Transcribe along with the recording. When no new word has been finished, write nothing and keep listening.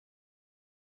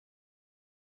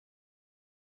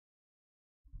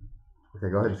Okay,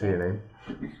 go ahead and say your name.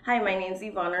 Hi, my name's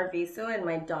Yvonne and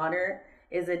my daughter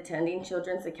is attending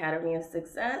Children's Academy of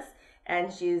Success,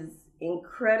 and she's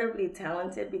incredibly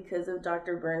talented because of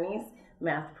Dr. Bernie's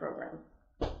math program.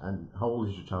 And how old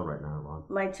is your child right now, Yvonne?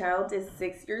 My child is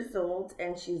 6 years old,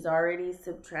 and she's already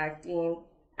subtracting,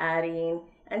 adding,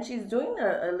 and she's doing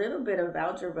a little bit of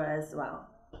algebra as well.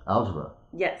 Algebra?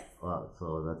 Yes. Wow,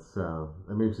 so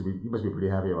that means you must be pretty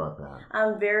happy about that.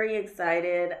 I'm very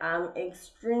excited. I'm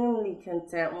extremely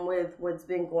content with what's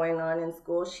been going on in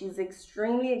school. She's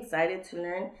extremely excited to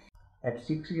learn. At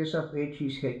 6 years of age,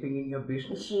 she's helping in your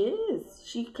business. She is.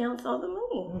 She counts all the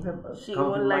money. She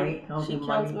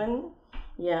counts money.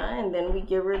 Yeah, and then we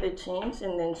give her the change,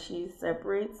 and then she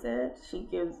separates it. She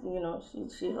gives,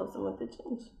 she helps them with the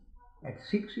change. At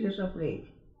 6 years of age.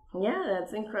 Yeah,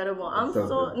 that's incredible. I'm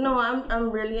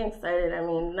really excited.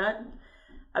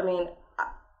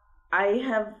 I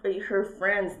have her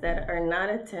friends that are not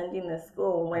attending the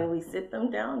school. When we sit them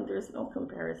down, there's no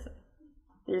comparison.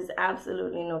 There's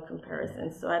absolutely no comparison.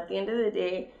 So at the end of the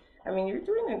day, you're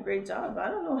doing a great job. I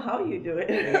don't know how you do it.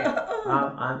 Yeah.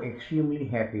 I'm extremely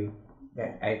happy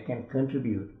that I can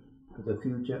contribute to the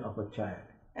future of a child.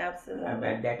 Absolutely. And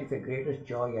that is the greatest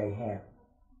joy I have,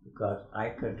 because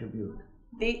I contribute.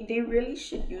 They really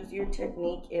should use your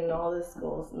technique in all the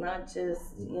schools, not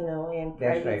just, in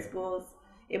private schools,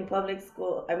 in public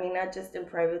school. Not just in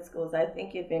private schools. I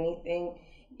think if anything,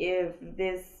 if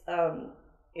this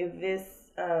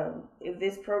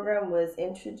program was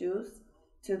introduced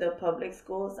to the public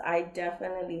schools, I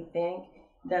definitely think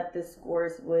that the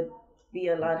scores would be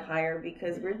a lot higher,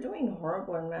 because we're doing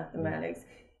horrible in mathematics.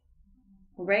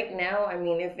 Right now,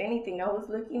 if anything, I was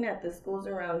looking at the schools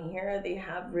around here. They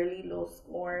have really low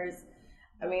scores.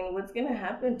 What's going to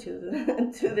happen to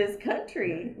this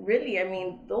country? Really,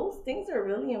 those things are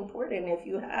really important. If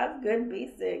you have good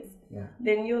basics,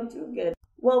 then you'll do good.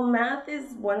 Well, math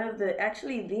is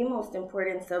actually the most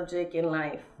important subject in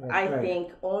life. I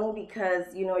think only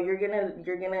because you're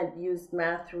gonna use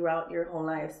math throughout your whole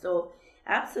life. So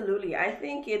absolutely, I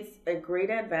think it's a great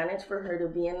advantage for her to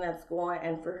be in that school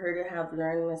and for her to have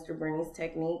learned Mr. Bernie's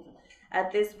technique.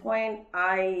 At this point,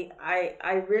 I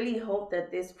really hope that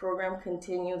this program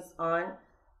continues on,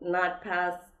 not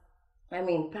past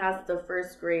the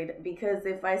first grade, because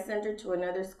if I send her to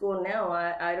another school now,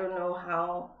 I don't know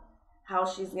how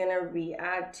she's gonna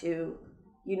react to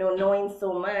knowing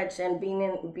so much and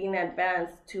being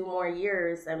advanced 2 more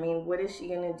years. What is she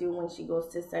gonna do when she goes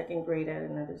to second grade at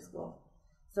another school?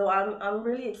 So I'm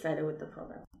really excited with the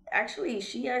program. Actually,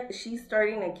 she's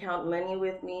starting to count money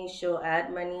with me. She'll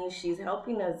add money. She's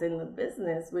helping us in the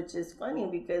business, which is funny,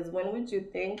 because when would you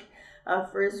think a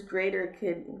first grader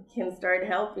can start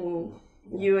helping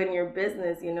you in your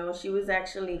business? She was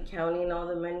actually counting all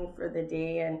the money for the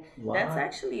day, and that's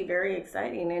actually very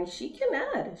exciting. And she can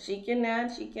add, she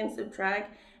can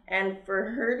subtract, and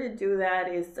for her to do that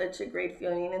is such a great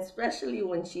feeling, especially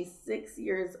when she's 6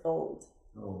 years old.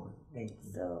 Oh, thank you.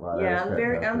 So wow, yeah,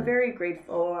 I'm very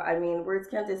grateful. Words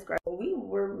can't describe. We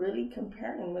were really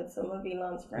comparing with some of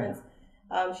Yvonne's friends.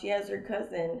 She has her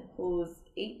cousin who's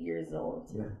 8 years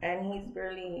old, and he's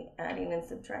barely adding and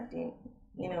subtracting.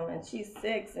 And she's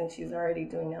 6 and she's already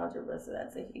doing algebra, so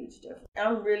that's a huge difference.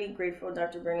 I'm really grateful,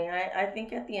 Dr. Bernie. I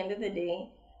think at the end of the day,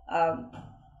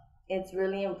 it's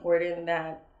really important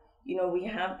that we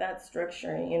have that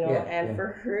structure, for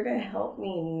her to help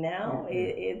me now,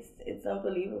 it's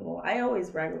unbelievable. I always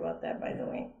brag about that, by the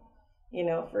way.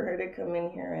 For her to come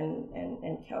in here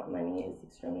and count money is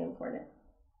extremely important.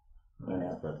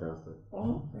 That's fantastic.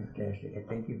 Fantastic.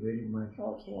 Thank you very much.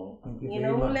 Okay. Thank you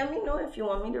very much. Let me know if you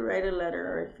want me to write a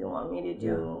letter or if you want me to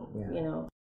do,